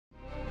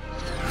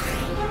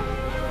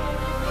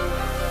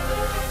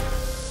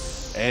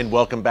And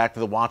welcome back to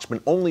The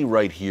Watchman, only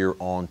right here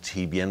on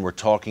TBN. We're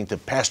talking to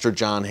Pastor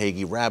John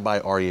Hagee, Rabbi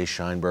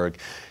Scheinberg.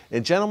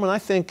 And gentlemen, I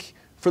think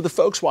for the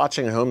folks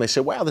watching at home, they say,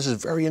 wow, this is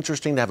very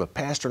interesting to have a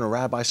pastor and a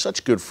rabbi,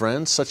 such good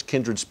friends, such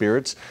kindred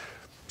spirits.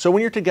 So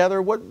when you're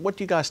together, what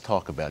do you guys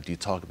talk about? Do you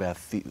talk about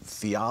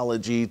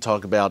theology,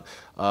 talk about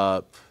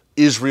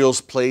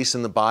Israel's place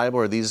in the Bible?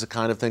 Are these the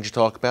kind of things you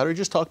talk about? Or you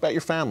just talk about your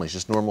families,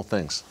 just normal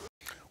things?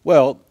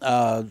 Well,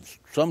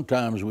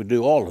 sometimes we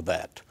do all of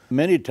that.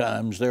 Many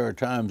times there are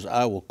times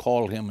I will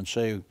call him and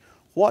say,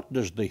 what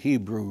does the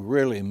Hebrew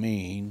really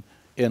mean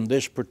in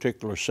this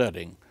particular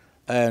setting?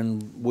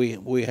 And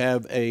we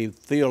have a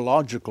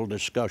theological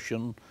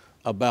discussion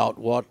about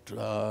what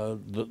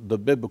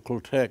the biblical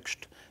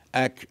text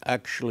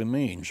actually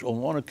means.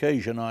 On one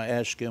occasion I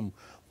asked him,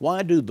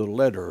 why do the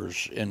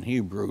letters in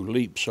Hebrew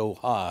leap so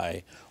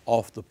high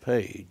off the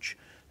page?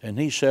 And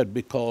he said,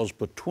 because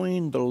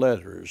between the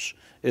letters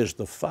is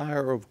the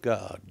fire of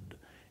God.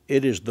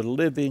 It is the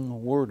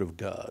living Word of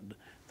God.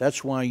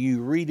 That's why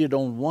you read it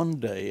on one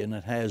day and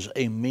it has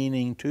a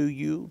meaning to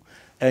you,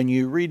 and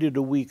you read it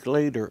a week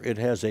later, it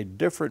has a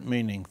different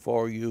meaning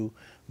for you,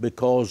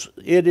 because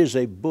it is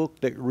a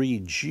book that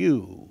reads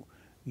you.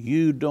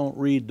 You don't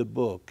read the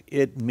book.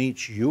 It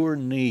meets your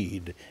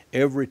need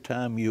every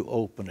time you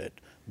open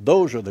it.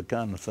 Those are the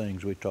kind of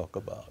things we talk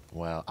about.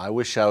 Wow, I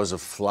wish I was a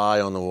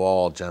fly on the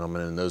wall,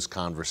 gentlemen, in those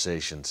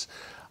conversations.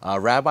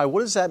 Rabbi,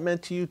 what has that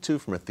meant to you, too,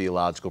 from a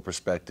theological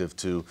perspective,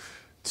 to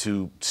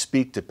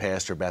speak to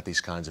Pastor about these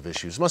kinds of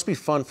issues? It must be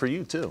fun for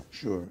you, too.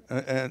 Sure.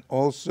 And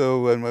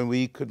also, when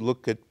we could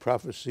look at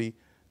prophecy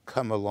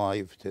come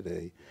alive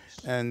today.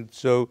 And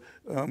so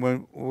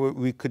when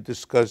we could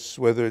discuss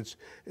whether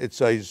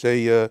it's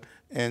Isaiah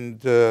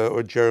and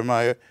or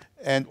Jeremiah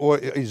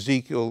or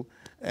Ezekiel,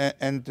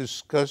 and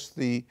discuss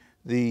the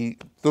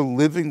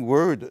living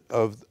word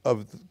of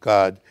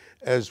God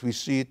as we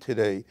see it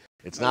today.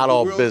 It's not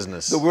all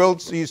business. The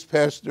world sees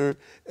Pastor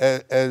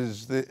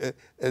as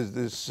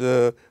this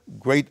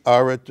great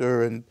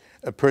orator and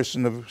a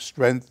person of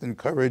strength and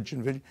courage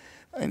and vision.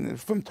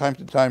 And from time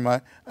to time,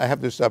 I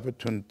have this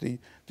opportunity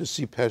to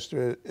see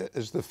Pastor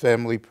as the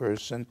family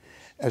person,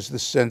 as the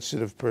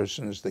sensitive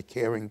person, as the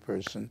caring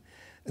person,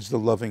 as the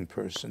loving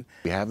person.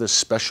 We have this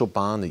special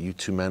bond that you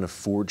two men have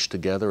forged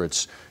together.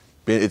 It's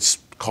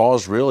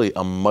caused really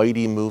a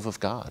mighty move of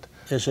God.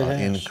 Yes, it has.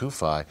 In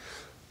CUFI.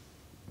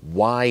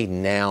 Why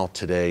now,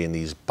 today, in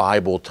these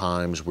Bible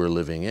times we're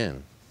living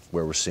in,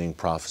 where we're seeing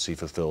prophecy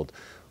fulfilled,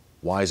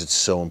 why is it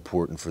so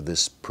important for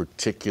this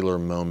particular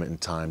moment in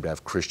time to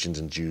have Christians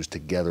and Jews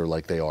together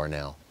like they are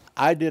now?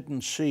 I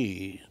didn't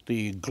see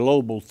the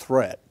global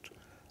threat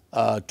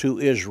to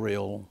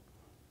Israel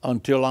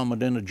until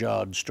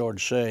Ahmadinejad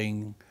started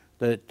saying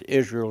that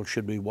Israel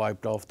should be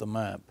wiped off the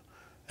map.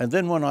 And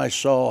then when I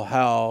saw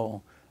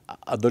how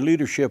the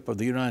leadership of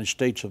the United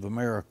States of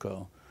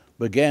America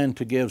began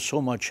to give so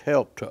much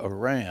help to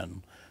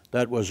Iran,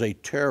 that was a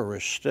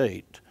terrorist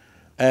state,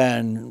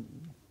 and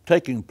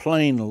taking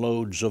plane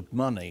loads of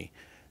money,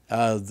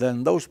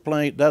 then those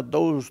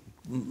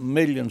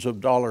millions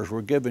of dollars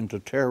were given to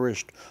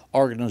terrorist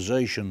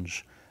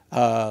organizations.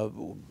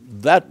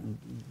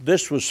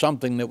 This was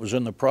something that was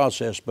in the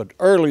process, but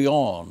early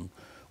on,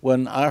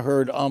 when I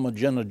heard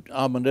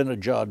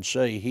Ahmadinejad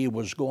say he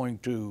was going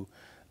to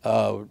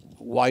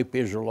wipe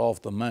Israel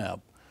off the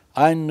map,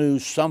 I knew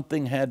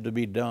something had to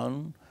be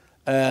done,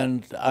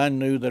 and I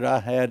knew that I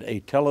had a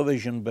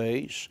television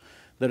base,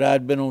 that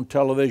I'd been on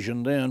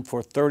television then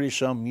for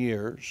 30-some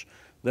years,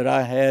 that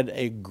I had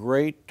a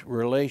great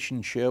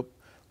relationship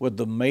with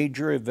the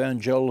major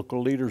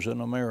evangelical leaders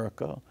in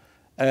America,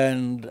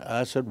 and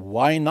I said,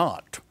 why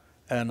not?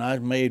 And I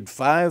made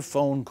 5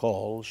 phone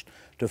calls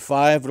to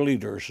 5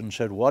 leaders and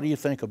said, what do you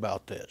think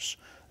about this?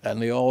 And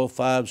they all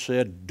 5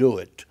 said, do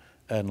it,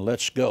 and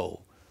let's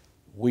go.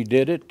 We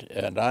did it,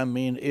 and I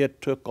mean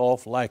it took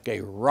off like a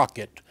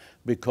rocket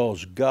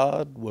because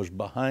God was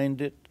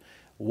behind it.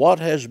 What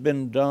has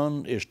been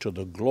done is to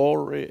the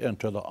glory and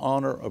to the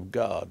honor of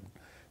God.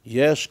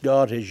 Yes,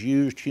 God has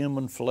used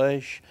human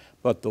flesh,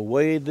 but the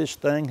way this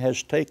thing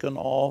has taken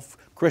off,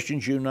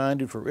 Christians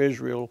United for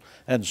Israel,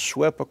 and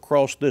swept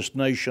across this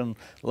nation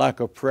like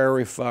a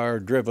prairie fire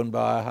driven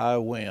by a high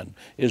wind,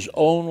 is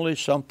only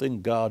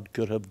something God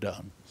could have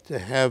done. To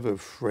have a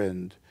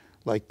friend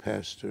like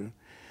Pastor,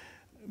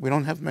 we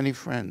don't have many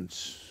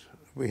friends.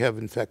 We have,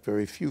 in fact,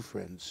 very few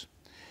friends.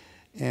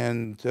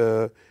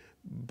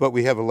 But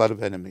we have a lot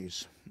of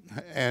enemies.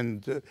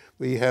 And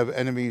we have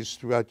enemies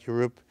throughout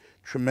Europe,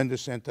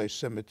 tremendous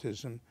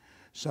anti-Semitism.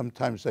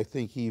 Sometimes I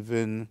think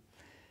even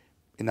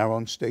in our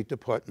own State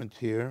Department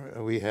here,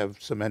 we have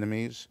some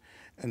enemies.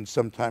 And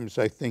sometimes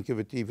I think of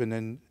it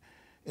even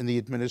in the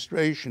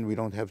administration, we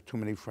don't have too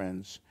many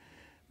friends.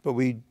 But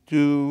we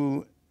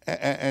do,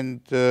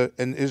 and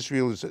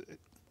Israel is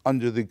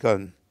under the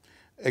gun.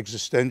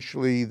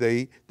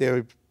 Existentially,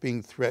 they're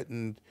being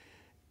threatened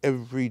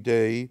every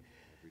day.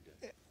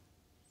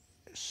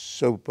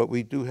 So, but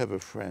we do have a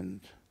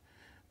friend,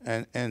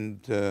 and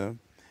that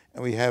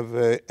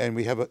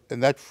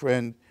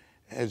friend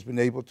has been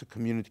able to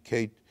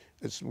communicate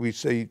as we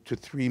say, to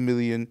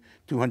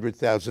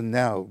 3,200,000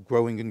 now,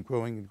 growing and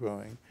growing and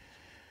growing.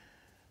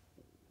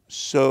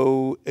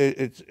 So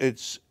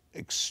it's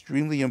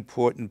extremely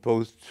important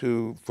both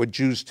for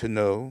Jews to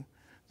know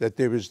that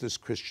there is this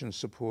Christian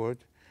support,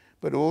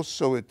 but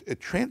also it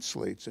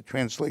translates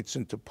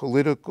into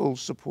political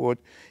support,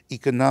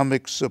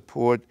 economic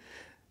support,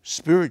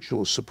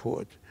 spiritual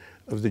support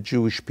of the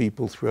Jewish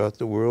people throughout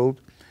the world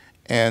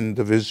and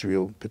of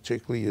Israel,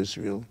 particularly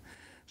Israel.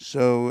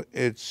 So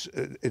it's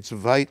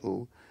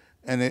vital,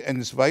 and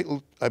it's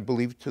vital, I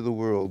believe, to the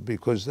world,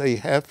 because they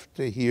have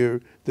to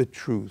hear the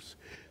truth.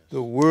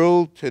 The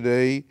world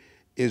today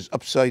is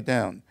upside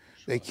down.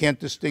 They can't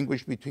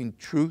distinguish between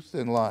truth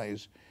and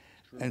lies.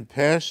 And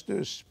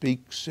Pastor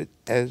speaks it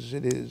as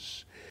it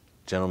is.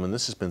 Gentlemen,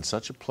 this has been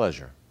such a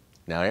pleasure.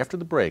 Now, after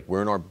the break,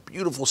 we're in our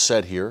beautiful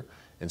set here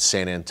in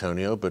San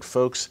Antonio, but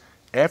folks,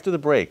 after the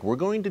break, we're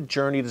going to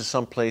journey to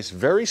someplace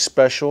very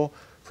special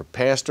for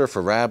Pastor,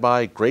 for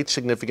Rabbi, great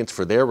significance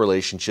for their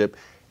relationship,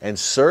 and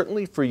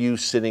certainly for you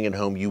sitting at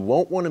home. You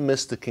won't want to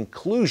miss the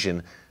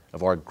conclusion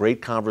of our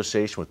great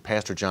conversation with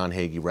Pastor John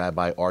Hagee,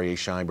 Rabbi Aryeh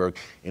Scheinberg,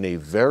 in a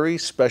very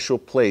special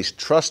place.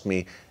 Trust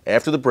me,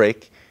 after the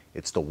break,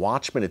 it's The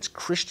Watchman, it's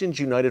Christians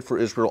United for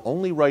Israel,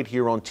 only right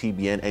here on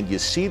TBN, and you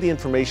see the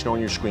information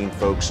on your screen,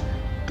 folks.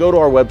 Go to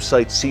our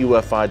website,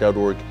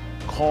 CUFI.org,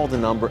 call the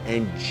number,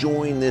 and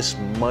join this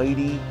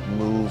mighty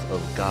move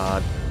of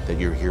God that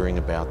you're hearing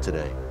about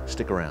today.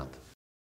 Stick around.